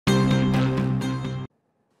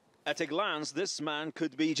At a glance, this man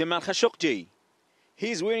could be Jamal Khashoggi.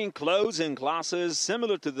 He's wearing clothes and glasses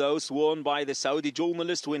similar to those worn by the Saudi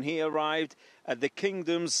journalist when he arrived at the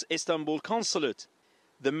kingdom's Istanbul consulate.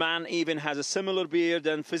 The man even has a similar beard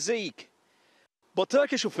and physique. But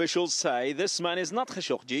Turkish officials say this man is not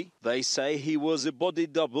Khashoggi. They say he was a body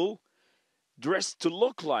double, dressed to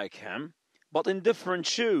look like him, but in different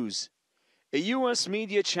shoes. A US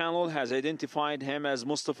media channel has identified him as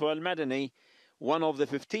Mustafa al-Madani, one of the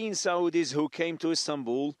 15 Saudis who came to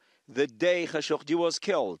Istanbul the day Khashoggi was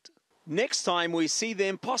killed. Next time we see the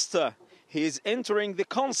impostor, he is entering the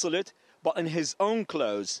consulate, but in his own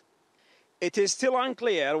clothes. It is still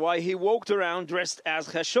unclear why he walked around dressed as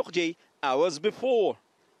Khashoggi hours before.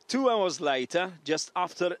 2 hours later, just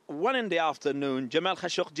after 1 in the afternoon, Jamal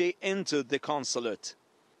Khashoggi entered the consulate.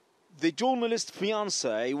 The journalist's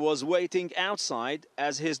fiancée was waiting outside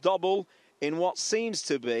as his double, in what seems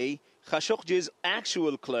to be Khashoggi's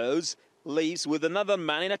actual clothes, leaves with another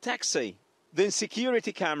man in a taxi. Then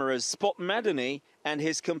security cameras spot Madani and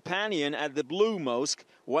his companion at the Blue Mosque,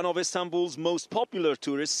 one of Istanbul's most popular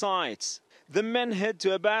tourist sites. The men head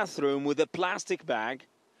to a bathroom with a plastic bag.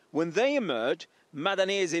 When they emerge,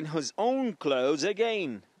 Madani is in his own clothes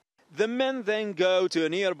again. The men then go to a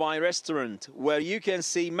nearby restaurant where you can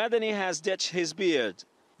see Madani has ditched his beard.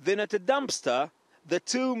 Then at a dumpster, the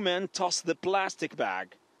two men toss the plastic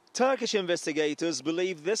bag. Turkish investigators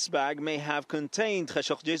believe this bag may have contained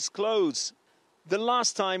Khashoggi's clothes. The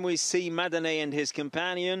last time we see Madani and his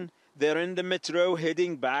companion, they're in the metro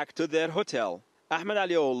heading back to their hotel. Ahmet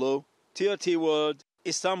Alioglu, TRT World,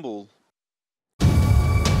 Istanbul.